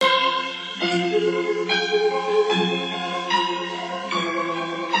Yeah,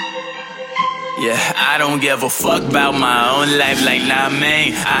 I don't give a fuck about my own life like nah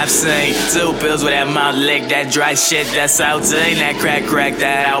man. I've seen 2 pills with that mouth lick, that dry shit, that's outside. That crack,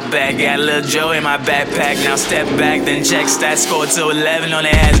 that Outback. Got a little Joe in my backpack. Now step back, then check stats. Score to 11 on the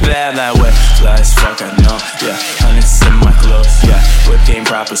ass bad. Like what? Fly as fuck, I know. Yeah, hundreds in my clothes. Yeah, whip game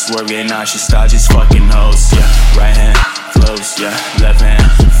proper, swerving. Now she start just fucking hoes. Yeah, right hand close. Yeah, left hand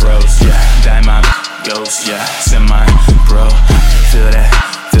froze. Yeah, diamond ghost. Yeah, semi bro. Feel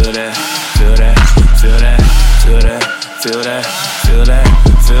that. Feel that, feel that, feel that, feel that, feel that, feel that,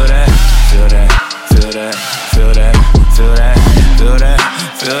 feel that, feel that, feel that, feel that, feel that, feel that,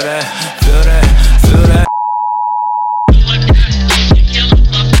 feel that, feel that, feel that.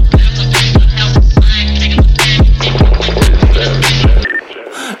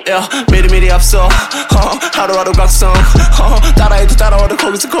 Yeah, 미리미리 앞서 하루하루 각성 따라해도 따라와도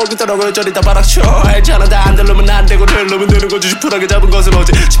거기서 거기더라고 저리 다 바닥쳐 알잖아 다 안 들르면 안 되고 들르면 되는 거지 슈퍼하게 잡은 것은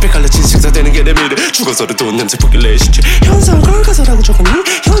어제 집에 갈라진 식사되는 게 내 미래 죽어서도 돈 냄새 풍길래 시체 현상은 걸 가서라고 적었니?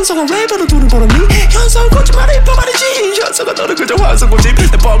 현상은 랩으로 돈을 벌었니? 현상은 거짓말에 이뻐 말이지 현상은 너는 그저 환상고집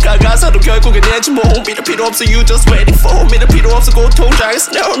내 뻥카 가사도 결국엔 내지 뭐 믿을 필요 없어 You just waiting for 믿을 필요 없어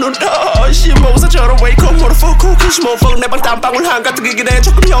고통장에서 No 시모사처럼 wake up motherfucker 그시 motherfucker 내 방 땀방울 한가득이긴 해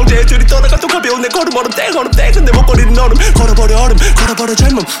조금 형제들이 떠나가 또 가벼운 내 걸음 얼음 땡 근데 못 버리는 얼음 걸어버려 얼음 걸어버려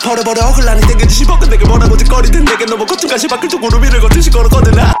젊음 버려버려 어글라니 땡겨지 씹어 근데 그 뭐라고 짓거리든 내게 너무 거친 가시 밖을 두고로 위를 걷듯이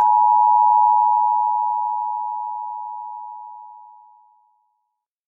걸었거든 나